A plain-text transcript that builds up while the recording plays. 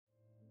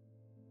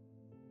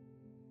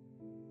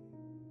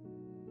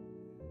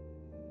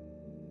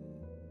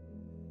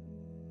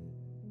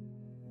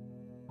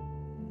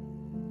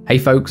Hey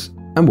folks,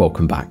 and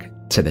welcome back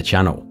to the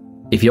channel.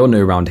 If you're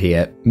new around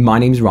here, my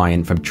name's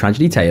Ryan from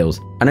Tragedy Tales,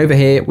 and over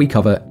here we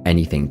cover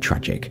anything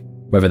tragic.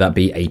 Whether that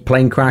be a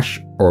plane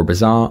crash or a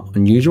bizarre,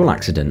 unusual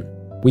accident,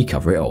 we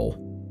cover it all.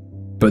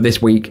 But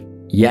this week,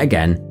 yet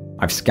again,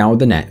 I've scoured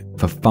the net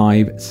for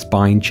 5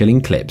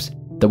 spine-chilling clips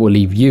that will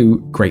leave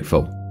you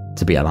grateful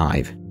to be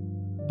alive.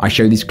 I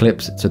show these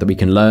clips so that we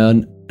can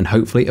learn and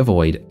hopefully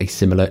avoid a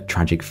similar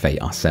tragic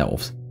fate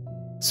ourselves.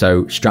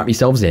 So strap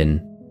yourselves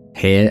in.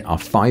 Here are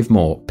 5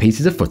 more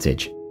pieces of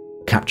footage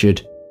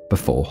captured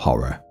before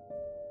horror.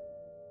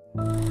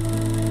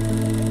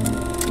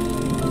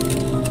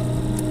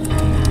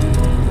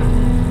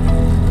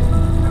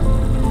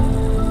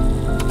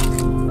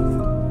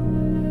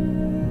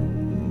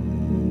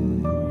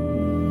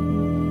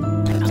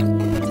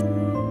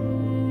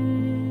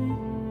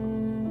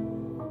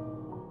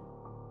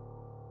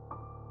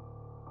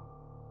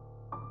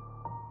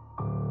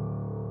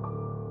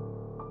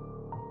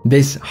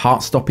 This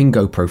heart-stopping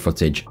GoPro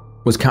footage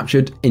was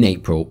captured in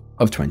April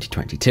of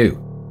 2022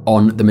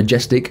 on the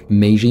majestic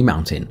Meiji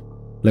Mountain,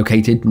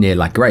 located near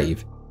La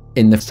Grave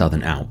in the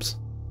Southern Alps.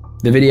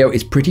 The video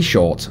is pretty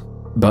short,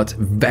 but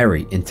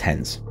very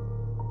intense.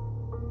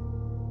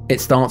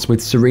 It starts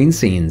with serene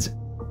scenes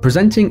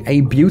presenting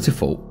a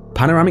beautiful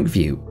panoramic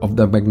view of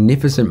the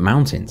magnificent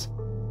mountains.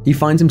 He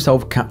finds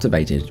himself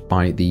captivated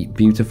by the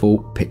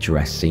beautiful,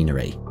 picturesque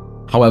scenery.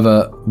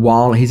 However,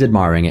 while he's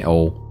admiring it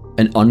all,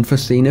 an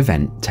unforeseen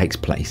event takes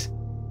place.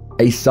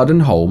 A sudden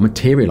hole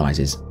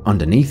materializes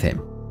underneath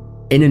him.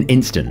 In an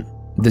instant,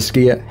 the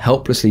skier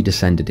helplessly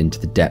descended into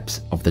the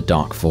depths of the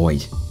dark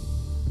void.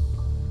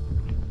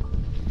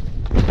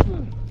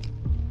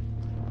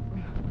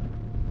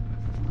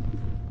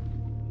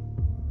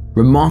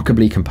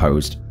 Remarkably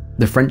composed,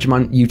 the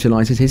Frenchman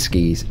utilizes his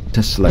skis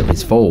to slow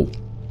his fall,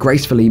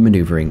 gracefully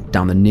maneuvering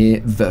down the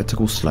near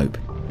vertical slope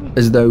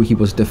as though he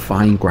was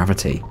defying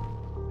gravity.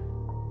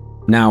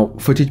 Now,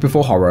 footage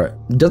before horror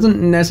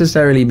doesn't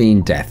necessarily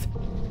mean death.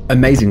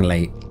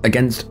 Amazingly,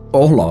 against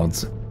all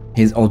odds,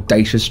 his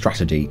audacious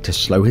strategy to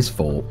slow his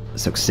fall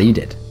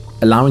succeeded,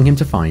 allowing him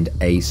to find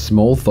a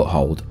small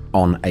foothold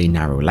on a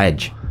narrow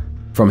ledge.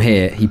 From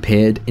here, he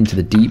peered into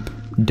the deep,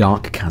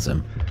 dark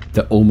chasm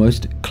that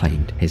almost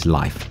claimed his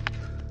life.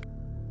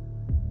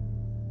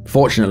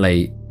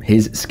 Fortunately,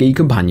 his ski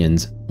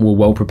companions were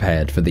well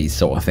prepared for these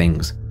sort of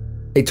things.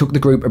 It took the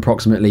group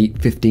approximately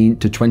 15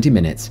 to 20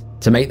 minutes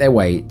to make their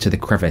way to the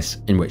crevice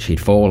in which he'd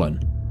fallen.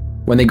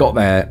 When they got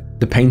there,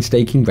 the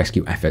painstaking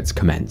rescue efforts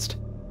commenced,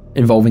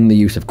 involving the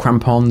use of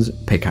crampons,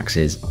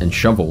 pickaxes, and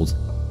shovels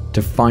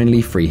to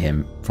finally free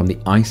him from the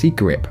icy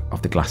grip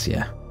of the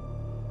glacier.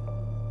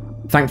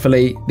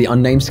 Thankfully, the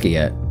unnamed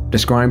skier,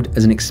 described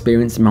as an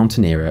experienced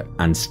mountaineer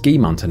and ski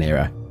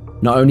mountaineer,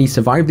 not only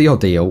survived the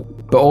ordeal,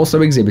 but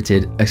also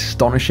exhibited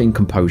astonishing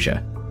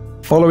composure.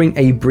 Following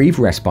a brief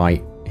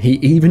respite, he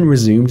even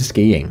resumed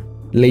skiing,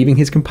 leaving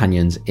his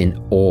companions in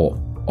awe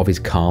of his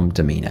calm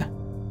demeanor.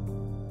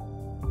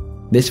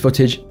 This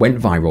footage went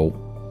viral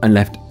and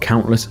left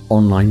countless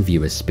online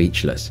viewers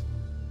speechless.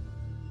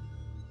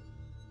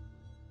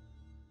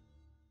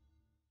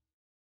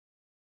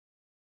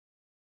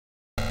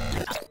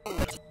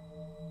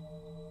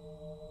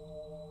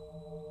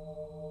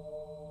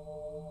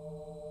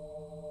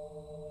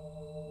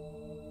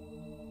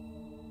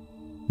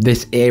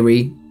 This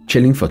eerie,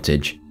 chilling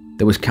footage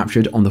that was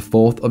captured on the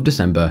 4th of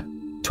December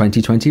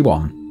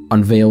 2021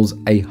 unveils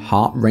a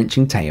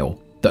heart-wrenching tale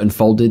that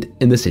unfolded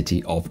in the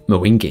city of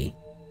Mwingi,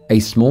 a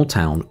small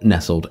town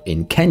nestled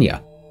in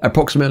Kenya,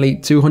 approximately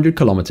 200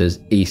 kilometers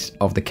east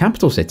of the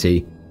capital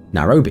city,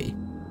 Nairobi.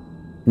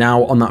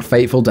 Now, on that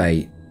fateful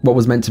day, what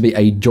was meant to be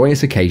a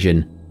joyous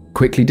occasion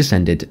quickly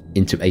descended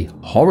into a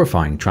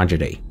horrifying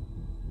tragedy.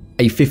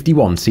 A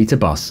 51-seater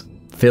bus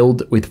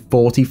filled with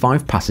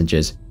 45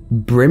 passengers,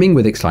 brimming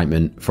with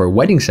excitement for a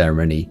wedding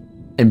ceremony,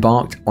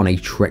 embarked on a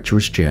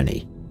treacherous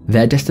journey.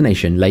 Their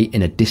destination lay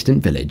in a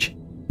distant village,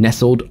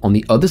 nestled on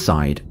the other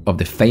side of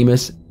the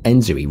famous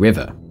Enzui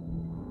River.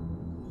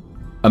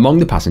 Among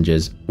the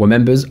passengers were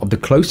members of the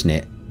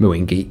close-knit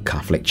Mwingi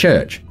Catholic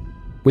Church.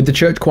 With the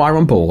church choir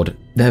on board,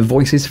 their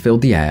voices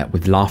filled the air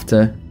with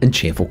laughter and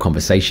cheerful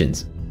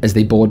conversations as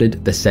they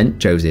boarded the St.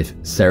 Joseph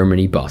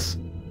ceremony bus.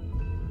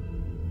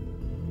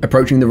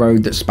 Approaching the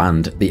road that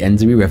spanned the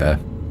Enzui River,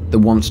 the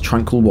once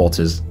tranquil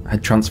waters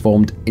had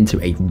transformed into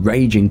a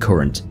raging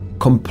current,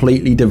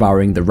 completely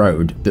devouring the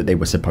road that they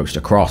were supposed to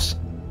cross.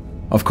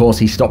 Of course,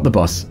 he stopped the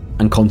bus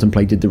and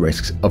contemplated the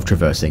risks of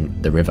traversing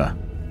the river.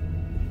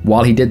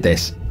 While he did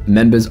this,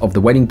 members of the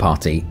wedding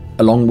party,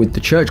 along with the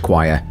church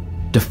choir,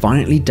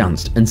 defiantly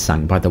danced and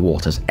sang by the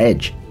water's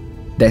edge.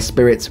 Their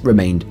spirits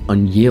remained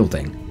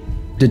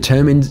unyielding,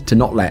 determined to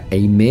not let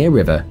a mere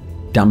river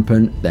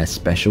dampen their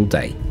special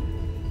day.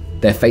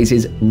 Their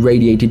faces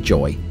radiated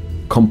joy,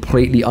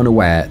 completely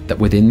unaware that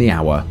within the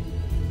hour,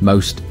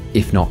 most,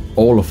 if not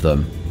all of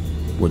them,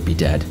 would be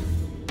dead.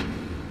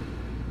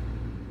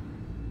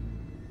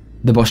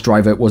 The bus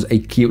driver was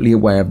acutely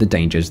aware of the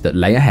dangers that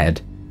lay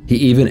ahead. He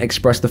even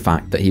expressed the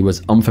fact that he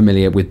was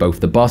unfamiliar with both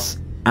the bus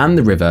and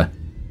the river,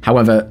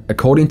 However,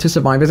 according to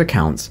survivors'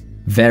 accounts,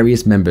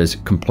 various members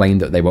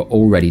complained that they were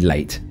already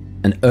late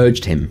and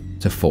urged him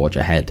to forge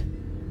ahead.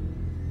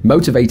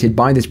 Motivated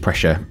by this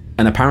pressure,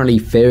 and apparently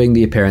fearing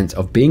the appearance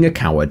of being a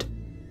coward,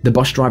 the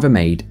bus driver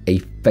made a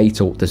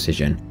fatal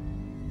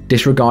decision,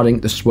 disregarding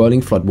the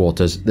swirling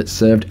floodwaters that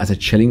served as a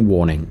chilling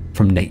warning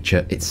from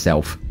nature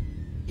itself.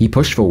 He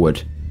pushed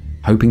forward,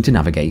 hoping to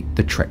navigate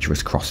the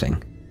treacherous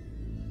crossing.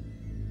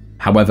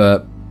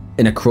 However,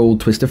 in a cruel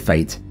twist of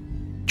fate,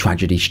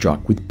 tragedy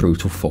struck with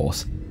brutal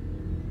force.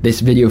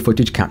 This video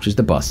footage captures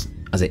the bus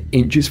as it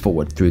inches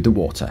forward through the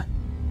water.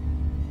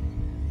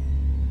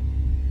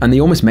 And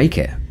they almost make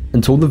it,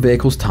 until the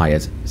vehicle's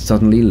tyres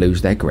suddenly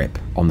lose their grip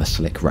on the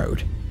slick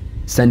road,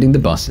 sending the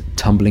bus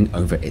tumbling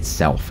over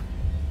itself.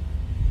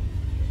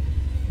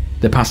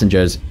 The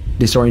passengers,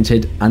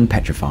 disoriented and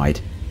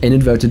petrified,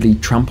 inadvertently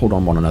trampled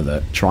on one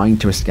another trying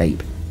to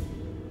escape.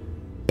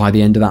 By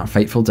the end of that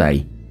fateful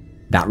day,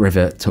 that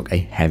river took a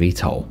heavy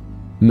toll,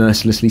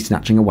 mercilessly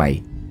snatching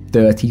away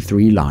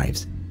 33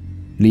 lives,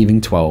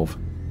 leaving 12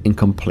 in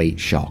complete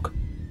shock.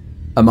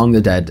 Among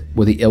the dead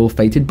were the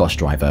ill-fated bus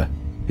driver,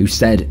 who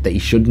said that he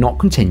should not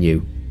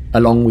continue,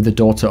 along with the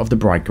daughter of the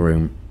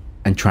bridegroom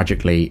and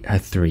tragically her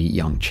 3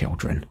 young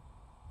children.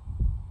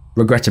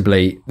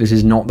 Regrettably, this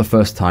is not the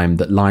first time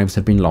that lives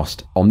have been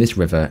lost on this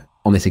river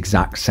on this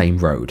exact same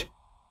road,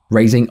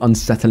 raising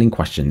unsettling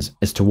questions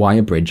as to why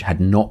a bridge had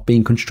not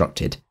been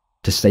constructed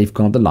to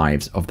safeguard the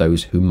lives of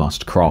those who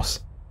must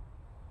cross.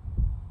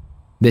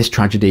 This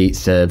tragedy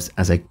serves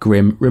as a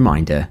grim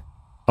reminder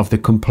of the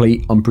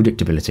complete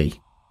unpredictability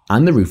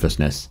and the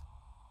ruthlessness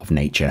of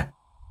nature.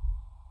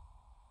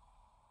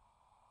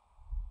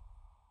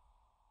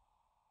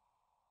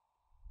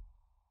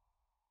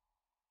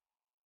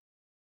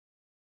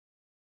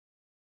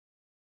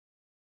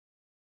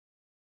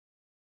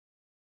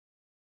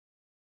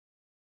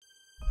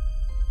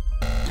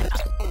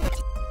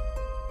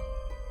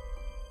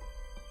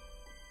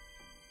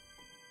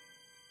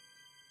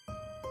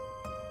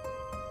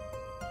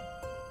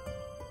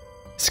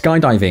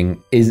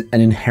 Skydiving is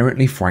an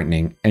inherently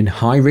frightening and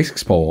high-risk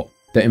sport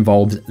that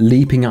involves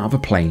leaping out of a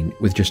plane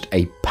with just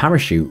a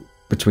parachute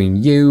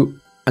between you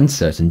and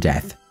certain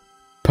death.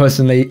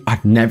 Personally,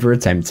 I'd never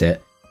attempt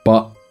it,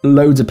 but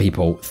loads of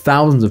people,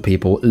 thousands of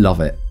people,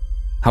 love it.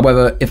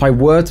 However, if I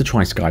were to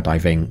try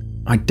skydiving,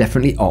 I'd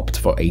definitely opt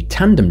for a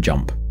tandem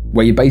jump,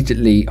 where you're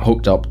basically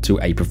hooked up to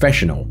a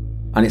professional,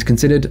 and it's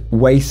considered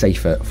way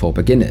safer for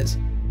beginners.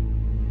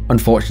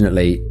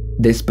 Unfortunately,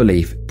 this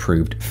belief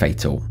proved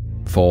fatal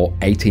for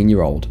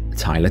 18-year-old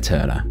Tyler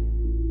Turner.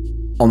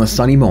 On the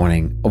sunny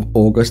morning of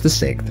August the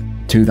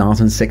 6th,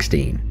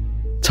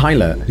 2016,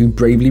 Tyler, who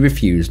bravely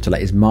refused to let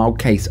his mild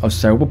case of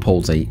cerebral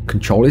palsy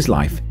control his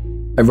life,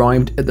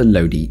 arrived at the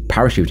Lodi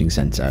Parachuting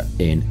Center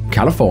in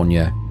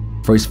California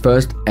for his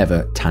first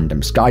ever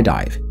tandem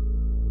skydive.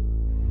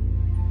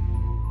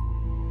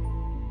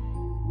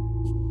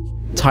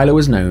 Tyler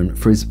was known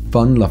for his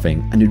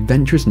fun-loving and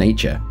adventurous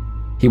nature.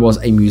 He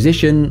was a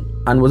musician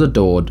and was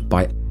adored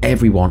by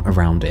everyone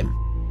around him.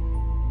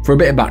 For a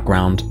bit of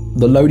background,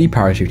 the Lodi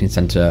Parachuting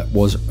Center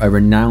was a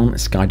renowned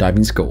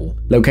skydiving school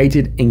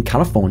located in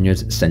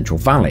California's Central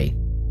Valley.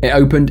 It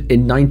opened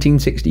in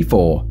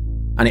 1964,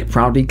 and it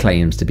proudly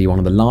claims to be one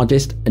of the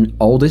largest and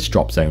oldest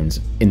drop zones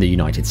in the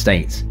United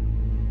States.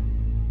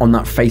 On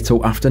that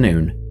fatal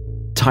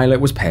afternoon, Tyler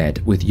was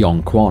paired with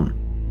Yong Kwon,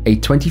 a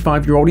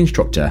 25-year-old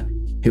instructor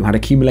who had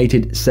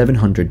accumulated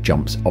 700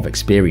 jumps of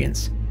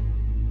experience.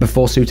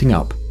 Before suiting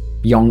up,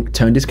 Yong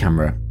turned his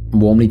camera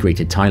and warmly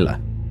greeted Tyler,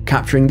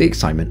 capturing the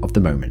excitement of the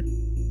moment.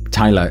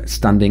 Tyler,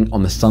 standing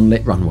on the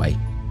sunlit runway,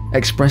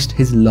 expressed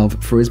his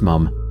love for his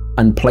mum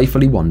and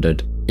playfully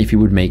wondered if he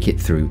would make it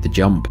through the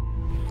jump.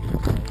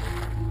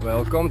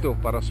 Welcome to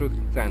Parachute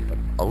Center.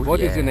 Oh, What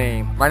yeah. is your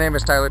name? My name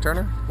is Tyler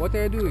Turner. What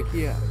are you doing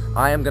here?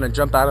 I am gonna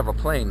jump out of a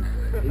plane.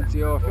 It's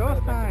your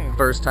first time.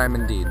 First time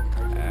indeed.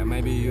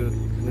 Maybe you're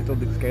a little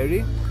bit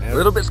scary. A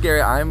little bit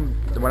scary.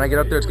 When I get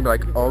up there, it's gonna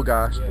be like, oh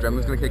gosh,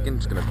 adrenaline's gonna kick in.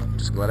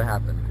 Just let it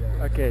happen.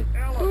 Okay.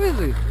 Who is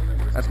it?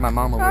 That's my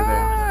mom over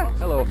there.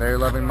 Hello. Very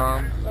loving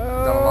mom.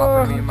 Done a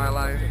lot for me in my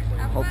life.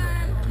 Hope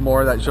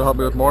more that she'll help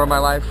me with more of my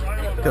life,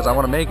 because I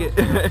want to make it.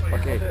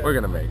 Okay. We're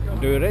gonna make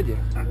it. Do you ready?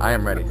 I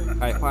am ready.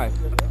 High five.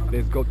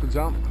 Let's go to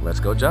jump. Let's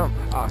go jump.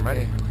 I'm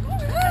ready.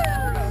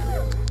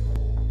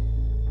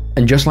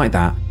 And just like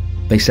that,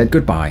 they said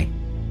goodbye.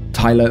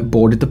 Tyler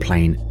boarded the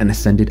plane and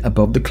ascended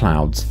above the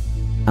clouds,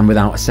 and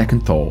without a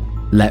second thought,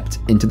 leapt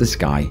into the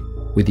sky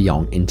with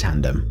Yong in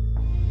tandem.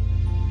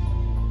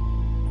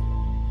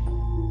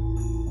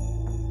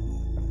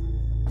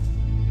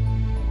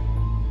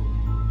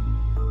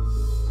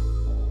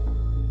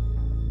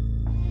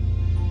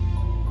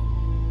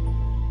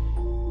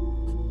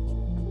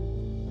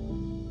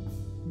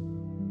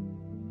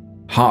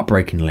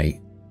 Heartbreakingly,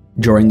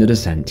 during the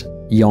descent,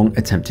 Yong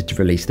attempted to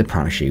release the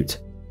parachute,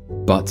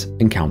 but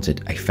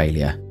encountered a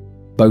failure.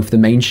 Both the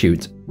main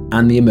chute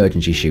and the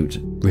emergency chute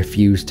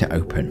refused to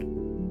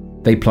open.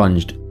 They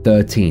plunged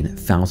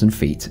 13,000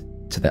 feet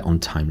to their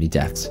untimely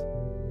deaths.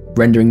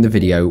 rendering the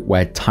video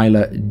where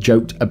Tyler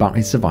joked about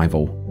his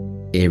survival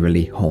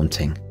eerily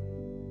haunting.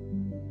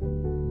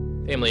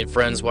 Family and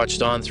friends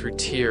watched on through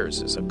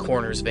tears as a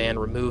coroner's van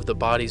removed the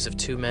bodies of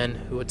two men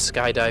who had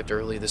skydived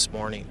early this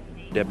morning.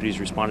 Deputies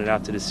responded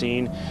out to the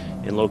scene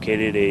and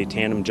located a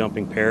tandem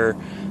jumping pair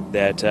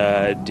that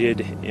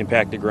did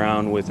impact the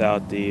ground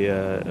without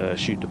the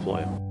chute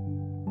deploy.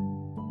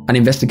 An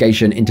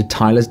investigation into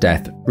Tyler's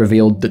death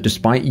revealed that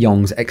despite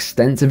Young's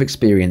extensive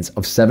experience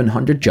of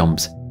 700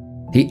 jumps,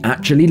 he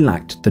actually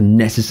lacked the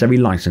necessary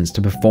license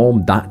to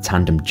perform that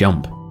tandem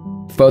jump.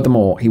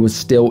 Furthermore, he was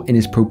still in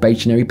his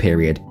probationary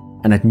period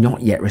and had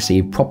not yet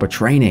received proper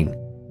training.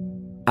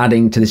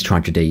 Adding to this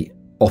tragedy,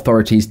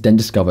 authorities then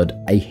discovered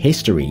a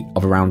history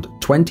of around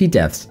 20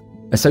 deaths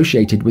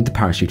associated with the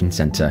parachuting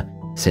center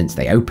since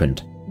they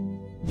opened.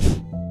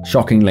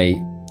 Shockingly,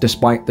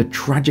 despite the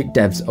tragic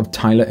deaths of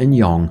Tyler and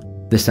Young,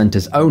 the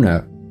center's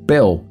owner,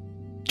 Bill,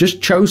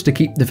 just chose to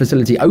keep the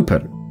facility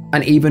open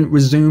and even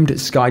resumed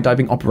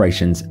skydiving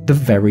operations the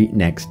very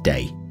next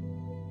day.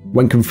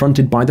 When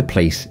confronted by the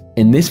police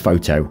in this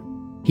photo,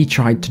 he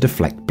tried to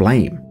deflect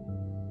blame.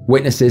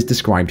 Witnesses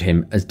described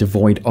him as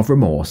devoid of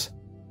remorse,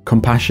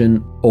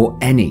 compassion, or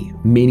any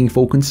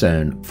meaningful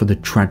concern for the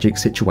tragic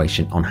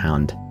situation on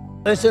hand.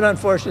 It's an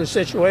unfortunate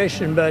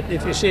situation, but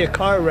if you see a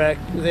car wreck,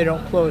 they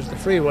don't close the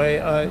freeway.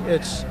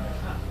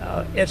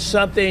 It's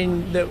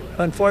something that,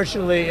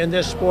 unfortunately, in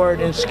this sport,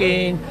 in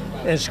skiing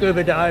and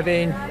scuba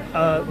diving,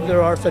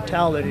 there are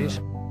fatalities.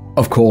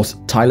 Of course,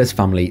 Tyler's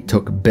family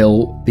took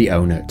Bill, the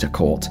owner, to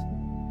court,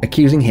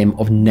 accusing him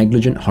of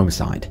negligent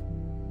homicide.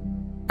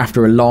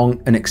 After a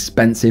long and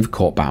expensive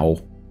court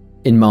battle,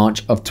 in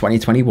March of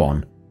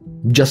 2021,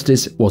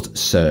 justice was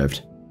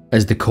served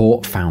as the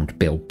court found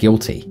Bill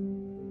guilty,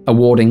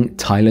 awarding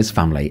Tyler's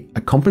family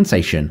a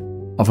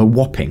compensation of a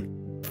whopping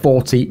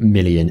 $40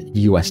 million.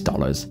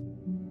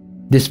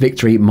 This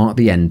victory marked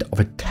the end of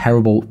a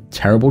terrible,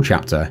 terrible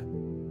chapter.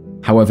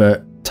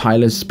 However,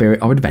 Tyler's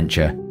spirit of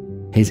adventure,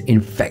 his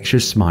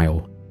infectious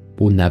smile,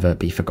 will never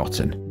be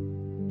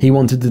forgotten. He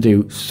wanted to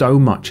do so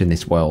much in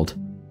this world,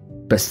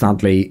 but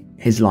sadly,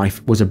 his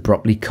life was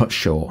abruptly cut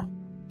short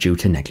due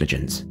to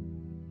negligence.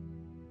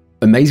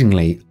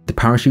 Amazingly, the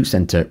Parachute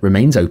Center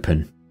remains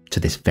open to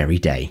this very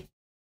day.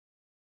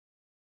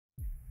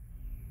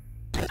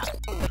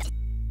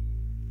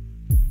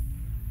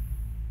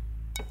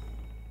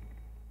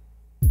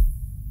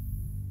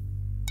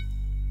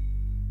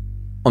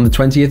 On the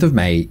 20th of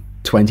May,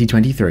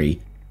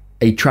 2023,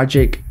 a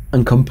tragic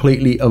and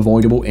completely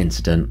avoidable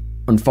incident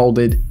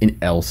unfolded in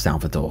El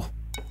Salvador.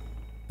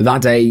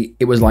 That day,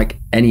 it was like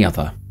any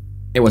other.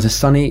 It was a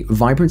sunny,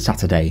 vibrant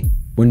Saturday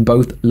when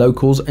both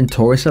locals and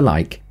tourists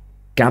alike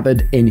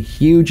gathered in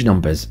huge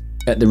numbers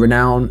at the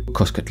renowned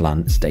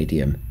Cuscatlan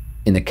Stadium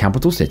in the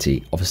capital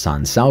city of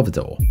San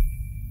Salvador.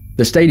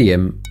 The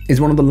stadium is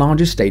one of the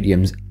largest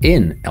stadiums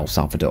in El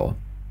Salvador.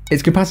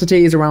 Its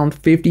capacity is around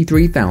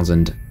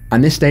 53,000,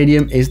 and this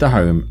stadium is the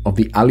home of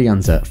the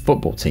Alianza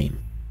football team.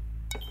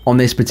 On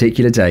this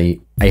particular day,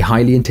 a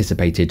highly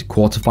anticipated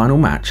quarterfinal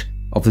match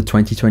of the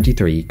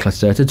 2023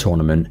 Clacerta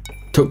tournament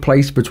took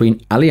place between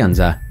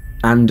Alianza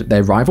and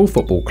their rival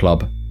football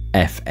club,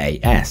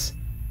 FAS.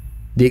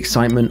 The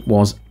excitement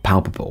was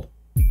palpable,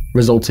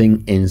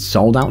 resulting in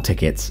sold-out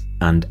tickets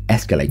and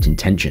escalating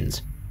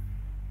tensions.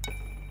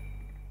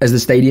 As the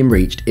stadium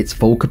reached its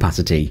full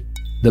capacity,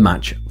 the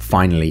match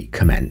finally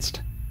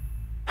commenced.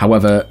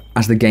 However,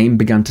 as the game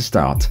began to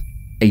start,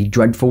 a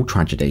dreadful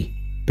tragedy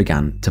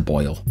began to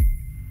boil.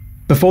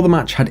 Before the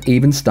match had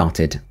even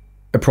started,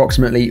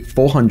 approximately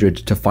 400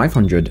 to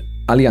 500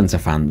 Alianza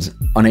fans,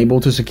 unable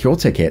to secure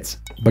tickets,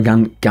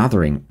 began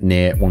gathering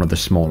near one of the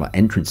smaller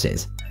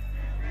entrances.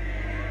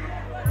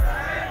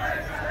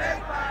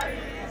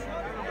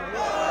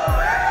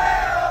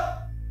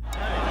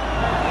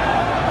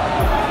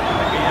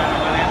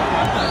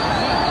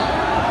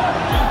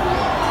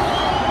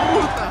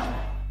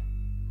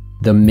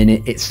 The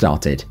minute it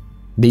started,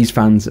 these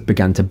fans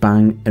began to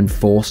bang and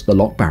force the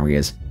lock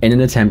barriers in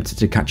an attempt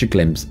to catch a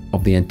glimpse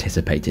of the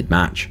anticipated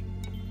match.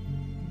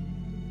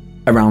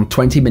 Around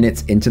 20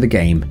 minutes into the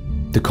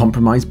game, the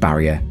compromised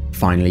barrier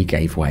finally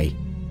gave way,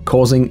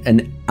 causing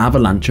an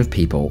avalanche of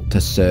people to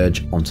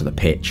surge onto the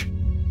pitch.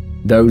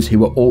 Those who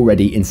were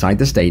already inside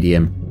the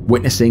stadium,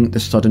 witnessing the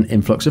sudden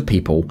influx of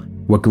people,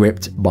 were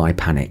gripped by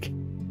panic.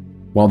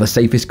 While the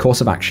safest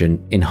course of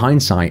action, in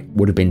hindsight,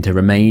 would have been to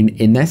remain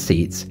in their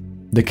seats,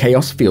 the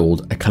chaos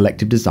fueled a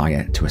collective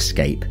desire to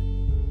escape.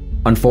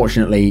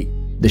 Unfortunately,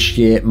 the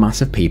sheer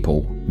mass of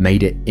people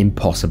made it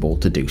impossible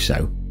to do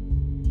so.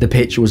 The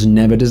pitch was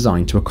never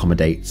designed to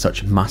accommodate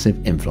such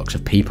massive influx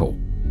of people.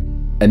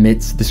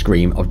 Amidst the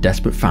scream of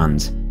desperate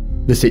fans,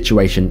 the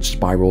situation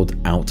spiraled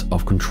out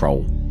of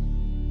control.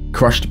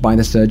 Crushed by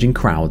the surging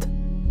crowd,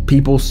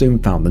 people soon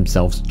found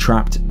themselves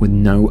trapped with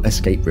no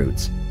escape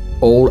routes.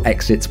 All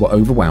exits were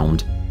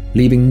overwhelmed,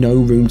 leaving no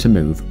room to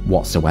move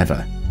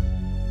whatsoever.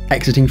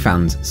 Exiting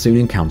fans soon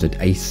encountered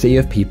a sea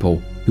of people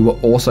who were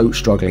also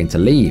struggling to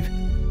leave,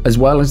 as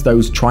well as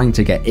those trying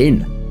to get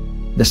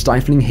in. The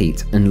stifling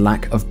heat and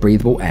lack of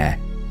breathable air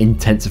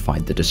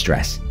intensified the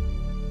distress.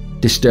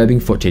 Disturbing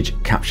footage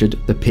captured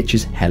the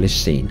pitch's hellish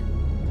scene,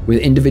 with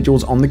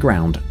individuals on the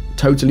ground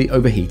totally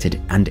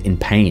overheated and in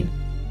pain,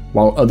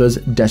 while others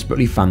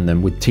desperately fanned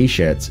them with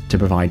t-shirts to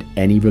provide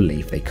any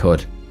relief they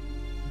could.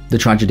 The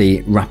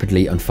tragedy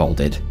rapidly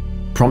unfolded,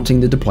 prompting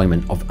the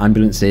deployment of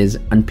ambulances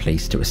and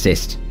police to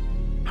assist.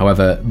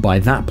 However, by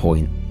that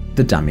point,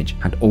 the damage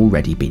had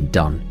already been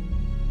done.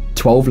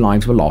 12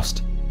 lives were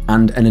lost,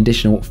 and an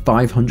additional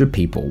 500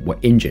 people were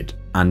injured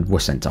and were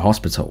sent to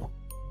hospital.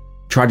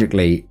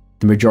 Tragically,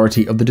 the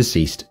majority of the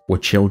deceased were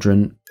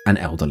children and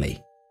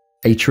elderly,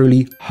 a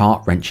truly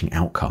heart-wrenching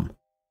outcome.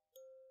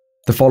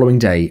 The following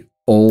day,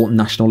 all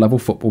national-level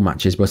football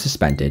matches were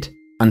suspended,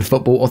 and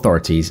football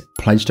authorities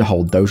pledged to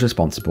hold those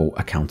responsible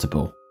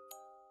accountable.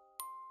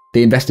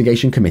 The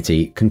investigation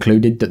committee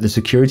concluded that the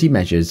security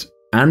measures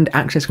and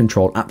access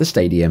control at the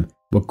stadium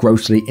were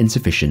grossly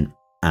insufficient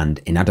and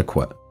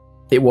inadequate.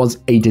 It was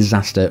a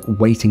disaster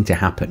waiting to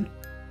happen.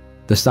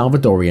 The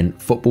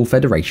Salvadorian Football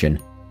Federation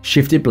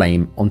shifted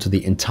blame onto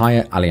the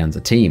entire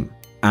Alianza team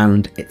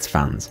and its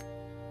fans.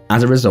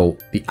 As a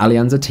result, the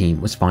Alianza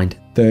team was fined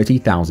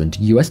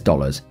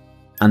 $30,000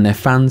 and their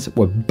fans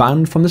were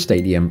banned from the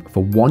stadium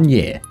for 1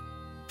 year,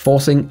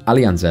 forcing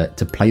Alianza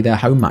to play their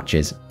home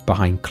matches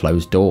behind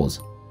closed doors.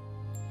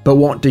 But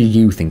what do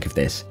you think of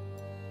this?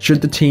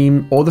 Should the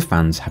team or the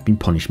fans have been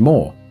punished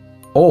more?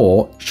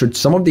 Or should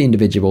some of the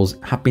individuals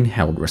have been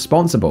held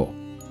responsible,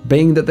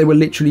 being that they were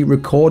literally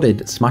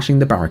recorded smashing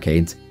the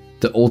barricades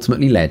that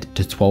ultimately led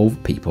to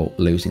 12 people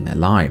losing their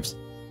lives?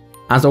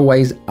 As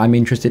always, I'm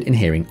interested in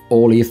hearing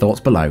all of your thoughts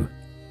below,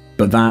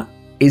 but that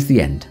is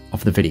the end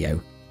of the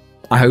video.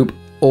 I hope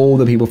all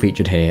the people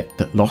featured here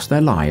that lost their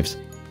lives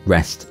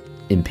rest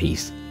in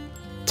peace.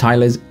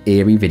 Tyler's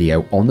eerie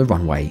video on the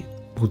runway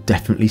will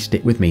definitely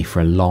stick with me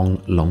for a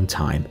long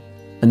time,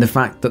 and the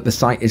fact that the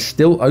site is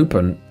still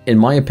open, in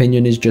my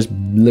opinion, is just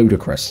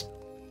ludicrous.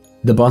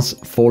 The bus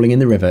falling in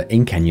the river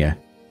in Kenya,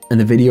 and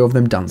the video of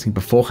them dancing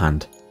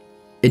beforehand,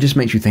 it just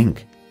makes you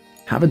think.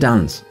 Have a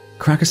dance,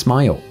 crack a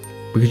smile,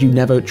 because you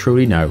never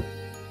truly know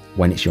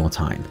when it's your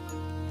time.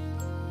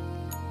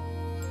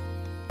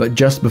 But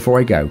just before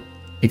I go,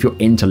 if you're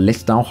into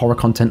list-style horror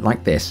content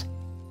like this,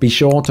 be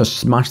sure to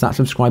smash that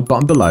subscribe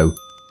button below,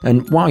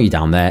 and while you're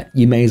down there,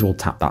 you may as well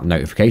tap that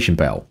notification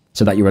bell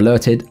so that you're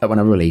alerted when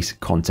I release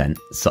content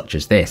such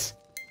as this.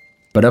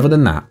 But other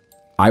than that,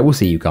 I will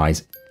see you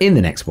guys in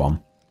the next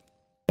one.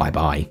 Bye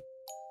bye.